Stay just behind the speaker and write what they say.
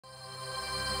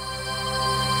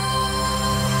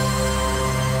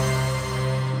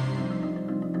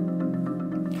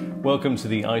Welcome to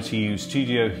the ITU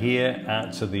studio here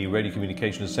at the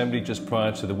Radiocommunication Assembly just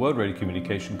prior to the World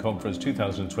Radiocommunication Conference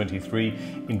 2023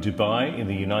 in Dubai in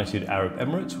the United Arab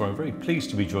Emirates, where I'm very pleased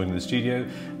to be joined in the studio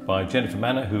by Jennifer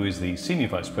Manner, who is the Senior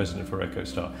Vice President for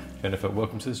EchoStar. Jennifer,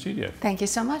 welcome to the studio. Thank you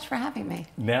so much for having me.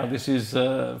 Now, this is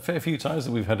a fair few times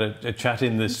that we've had a chat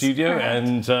in the studio,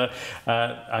 correct. And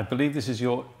I believe this is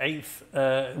your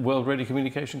 8th World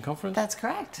Radiocommunication Conference? That's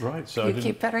correct. Right. So you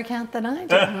keep better count than I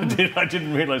do. I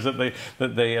didn't realise that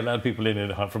they allowed people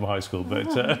in from high school,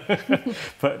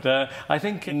 but I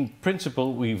think in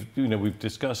principle we've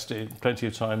discussed it plenty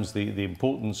of times the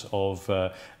importance of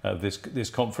this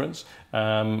conference.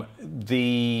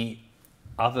 The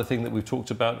other thing that we've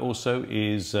talked about also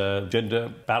is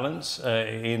gender balance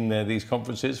in these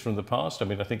conferences from the past. I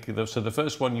mean, I think so. The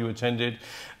first one you attended,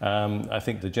 I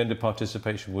think the gender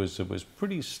participation was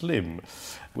pretty slim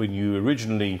when you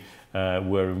originally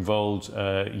were involved.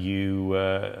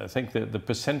 I think that the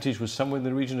percentage was somewhere in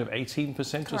the region of 18%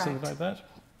 or something like that.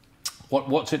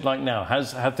 What's it like now?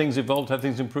 Have things evolved? Have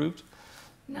things improved?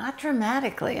 Not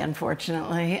dramatically,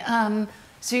 unfortunately.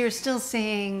 So you're still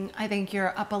seeing, I think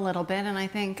you're up a little bit, and I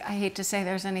hate to say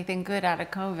there's anything good out of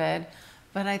COVID,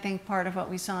 but I think part of what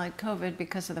we saw at COVID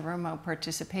because of the remote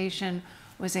participation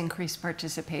was increased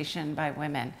participation by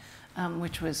women,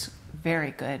 which was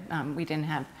very good. We didn't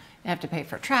have to pay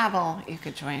for travel. You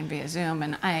could join via Zoom,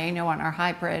 and I know on our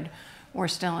hybrid, we're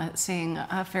still seeing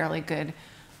a fairly good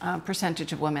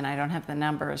percentage of women. I don't have the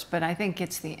numbers, but I think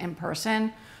it's the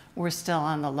in-person. We're still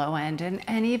on the low end,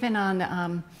 and even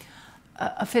on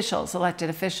officials,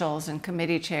 elected officials and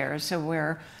committee chairs. So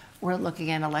we're looking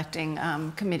at electing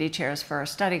committee chairs for our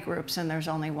study groups, and there's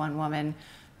only one woman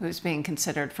who's being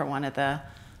considered for one of the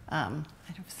I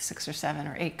don't know, 6 or 7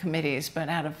 or 8 committees, but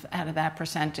out of that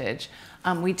percentage.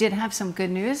 We did have some good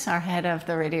news. Our head of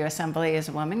the Radio Assembly is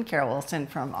a woman, Carol Wilson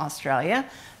from Australia.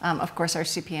 Of course, our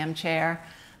CPM chair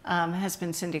has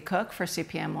been Cindy Cook for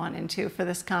CPM 1 and 2 for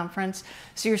this conference.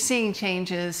 So you're seeing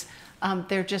changes.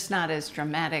 They're just not as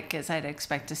dramatic as I'd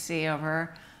expect to see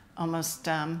over almost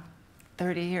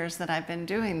 30 years that I've been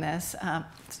doing this.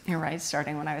 You're right,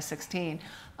 starting when I was 16.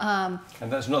 And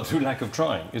that's not through lack of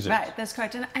trying, is it? Right, that's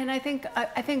correct. And I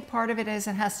think part of it is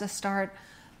it has to start,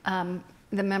 the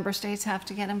member states have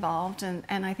to get involved,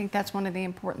 and I think that's one of the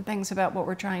important things about what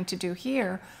we're trying to do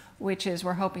here, which is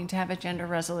we're hoping to have a gender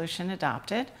resolution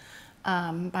adopted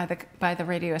by the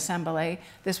Radio Assembly.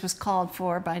 This was called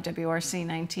for by WRC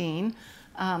 19,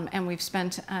 and we've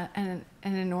spent an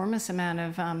enormous amount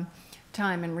of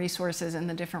time and resources in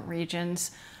the different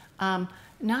regions,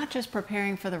 not just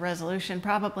preparing for the resolution,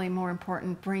 probably more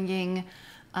important, bringing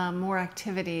more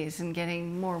activities and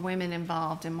getting more women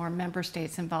involved and more member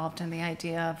states involved in the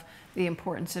idea of the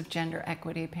importance of gender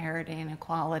equity, parity, and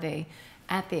equality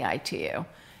at the ITU.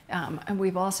 And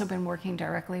we've also been working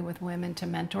directly with women to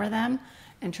mentor them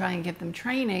and try and give them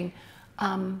training,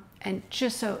 and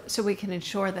just so we can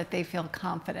ensure that they feel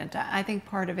confident. I think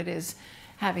part of it is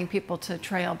having people to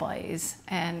trailblaze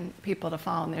and people to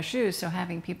follow in their shoes. So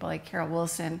having people like Carol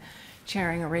Wilson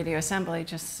chairing a radio assembly,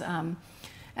 just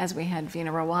as we had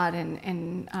Veena Rawat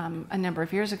a number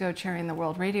of years ago chairing the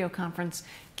World Radio Conference,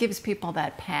 gives people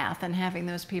that path, and having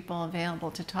those people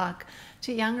available to talk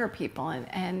to younger people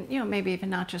and maybe even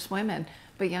not just women,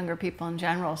 but younger people in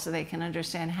general, so they can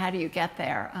understand how do you get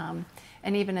there.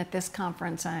 And even at this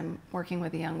conference, I'm working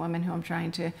with a young woman who I'm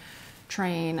trying to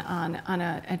train on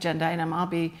an agenda item I'll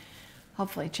be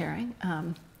hopefully chairing,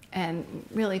 and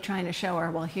really trying to show her,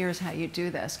 well, here's how you do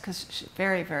this, because she's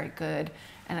very, very good,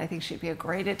 and I think she'd be a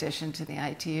great addition to the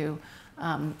ITU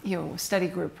study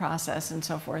group process and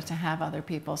so forth, to have other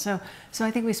people. So I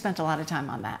think we spent a lot of time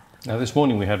on that. Now, this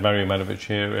morning we had Mario Manovich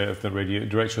here, the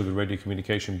Director of the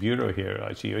Radiocommunication Bureau here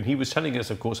at ITU, and he was telling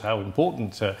us, of course, how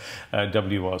important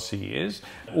WRC is.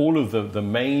 All of the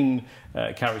main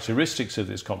characteristics of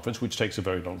this conference, which takes a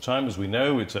very long time, as we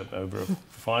know. It's over a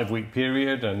 5-week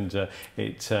period, and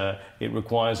it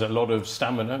requires a lot of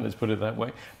stamina, let's put it that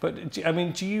way. But, I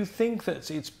mean, do you think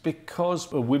that it's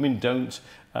because women don't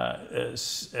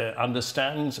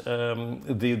understand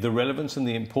the relevance and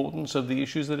the importance of the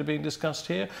issues that are being discussed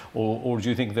here, or do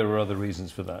you think there are other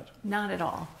reasons for that? Not at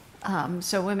all.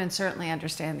 So women certainly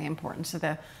understand the importance of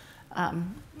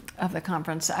the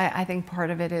conference. I think part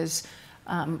of it is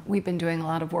we've been doing a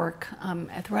lot of work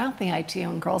throughout the ITU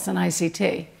and Girls in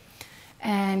ICT,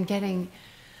 and getting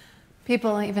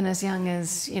people even as young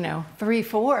as 3,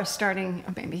 4, starting,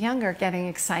 or maybe younger, getting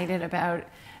excited about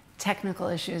technical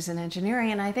issues in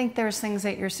engineering. And I think there's things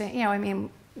that you're seeing, I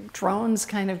mean, drones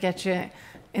kind of get you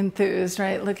enthused,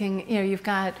 right? Looking, you've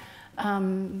got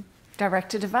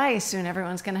direct-to-device. Soon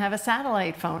everyone's going to have a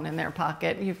satellite phone in their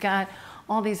pocket. You've got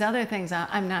all these other things.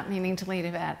 I'm not meaning to lead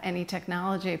about any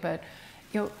technology, but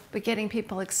but getting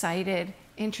people excited,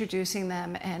 introducing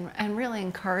them, and really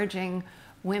encouraging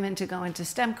women to go into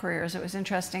STEM careers. It was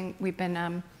interesting. We've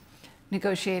been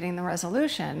negotiating the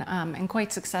resolution and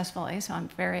quite successfully, so I'm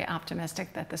very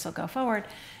optimistic that this will go forward.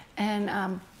 And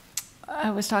I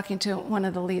was talking to one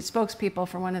of the lead spokespeople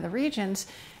for one of the regions,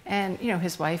 and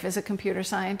his wife is a computer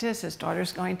scientist, his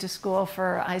daughter's going to school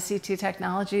for ICT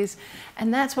technologies,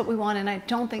 and that's what we want. And I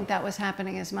don't think that was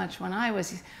happening as much when I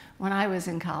was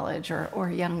in college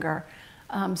or younger.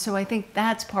 So I think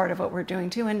that's part of what we're doing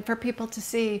too, and for people to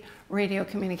see radio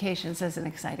communications as an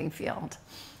exciting field.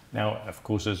 Now, of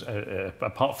course,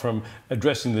 apart from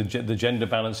addressing the gender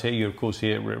balance here, you're of course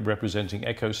here representing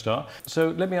EchoStar.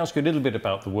 So let me ask you a little bit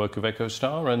about the work of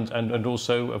EchoStar and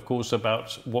also, of course,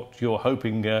 about what you're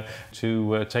hoping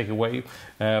to take away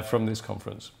from this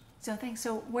conference. So thanks.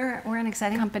 So we're an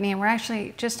exciting company, and we're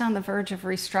actually just on the verge of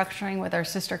restructuring with our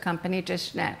sister company,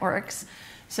 Dish Networks.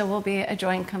 So we'll be a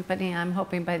joint company, I'm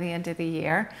hoping, by the end of the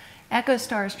year.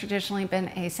 EchoStar has traditionally been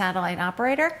a satellite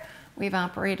operator. We've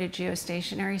operated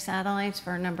geostationary satellites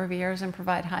for a number of years and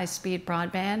provide high-speed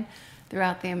broadband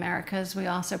throughout the Americas. We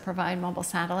also provide mobile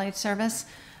satellite service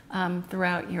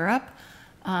throughout Europe,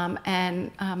 and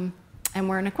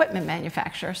we're an equipment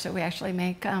manufacturer. So we actually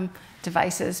make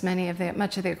devices.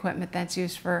 Much of the equipment that's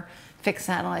used for fixed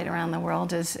satellite around the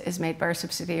world is made by our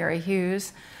subsidiary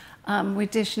Hughes.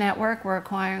 With Dish Network, we're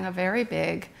acquiring a very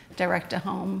big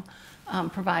direct-to-home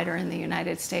provider in the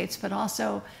United States, but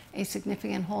also a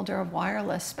significant holder of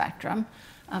wireless spectrum.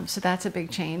 So that's a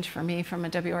big change for me from a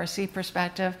WRC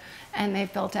perspective. And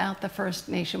they've built out the first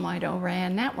nationwide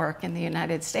O-RAN network in the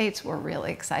United States we're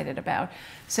really excited about.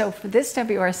 So for this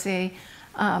WRC,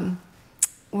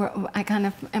 I kind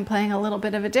of am playing a little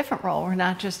bit of a different role. We're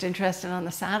not just interested on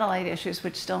the satellite issues,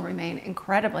 which still remain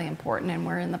incredibly important, and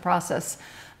we're in the process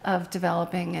of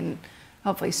developing and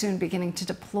hopefully soon beginning to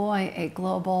deploy a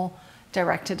global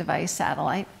direct-to-device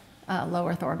satellite, low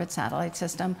Earth orbit satellite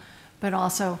system, but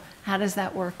also how does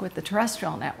that work with the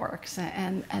terrestrial networks?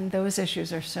 And those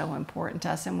issues are so important to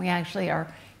us, and we actually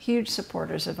are huge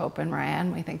supporters of Open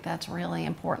RAN. We think that's really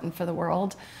important for the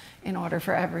world in order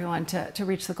for everyone to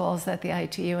reach the goals that the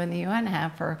ITU and the UN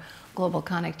have for global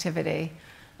connectivity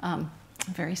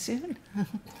very soon.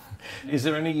 Is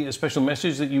there any special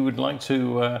message that you would like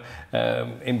to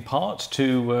impart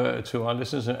to our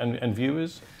listeners and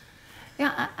viewers?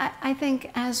 Yeah, I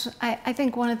think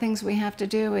one of the things we have to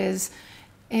do is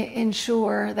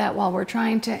ensure that while we're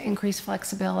trying to increase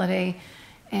flexibility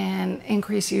and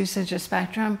increase usage of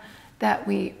spectrum, that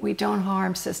we don't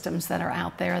harm systems that are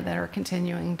out there that are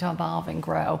continuing to evolve and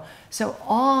grow. So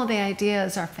all the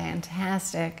ideas are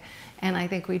fantastic, and I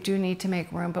think we do need to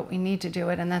make room, but we need to do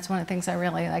it. And that's one of the things I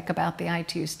really like about the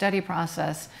ITU study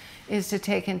process, is to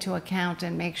take into account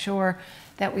and make sure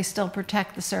that we still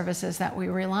protect the services that we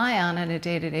rely on a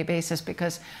day-to-day basis,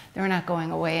 because they're not going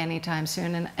away anytime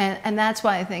soon. And that's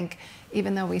why I think,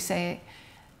 even though we say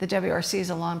the WRC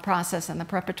is a long process and the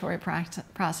preparatory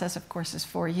process, of course, is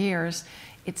 4 years,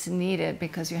 it's needed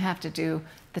because you have to do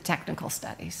the technical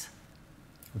studies.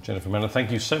 Well, Jennifer Manor,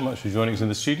 thank you so much for joining us in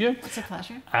the studio. It's a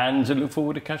pleasure. And I look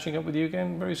forward to catching up with you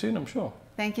again very soon, I'm sure.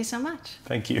 Thank you so much.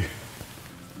 Thank you.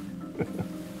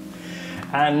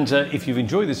 And if you've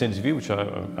enjoyed this interview, which I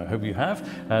hope you have,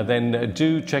 then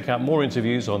do check out more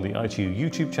interviews on the ITU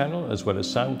YouTube channel, as well as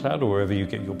SoundCloud, or wherever you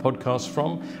get your podcasts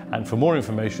from. And for more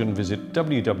information, visit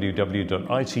www.itu.int.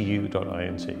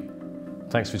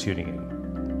 Thanks for tuning in.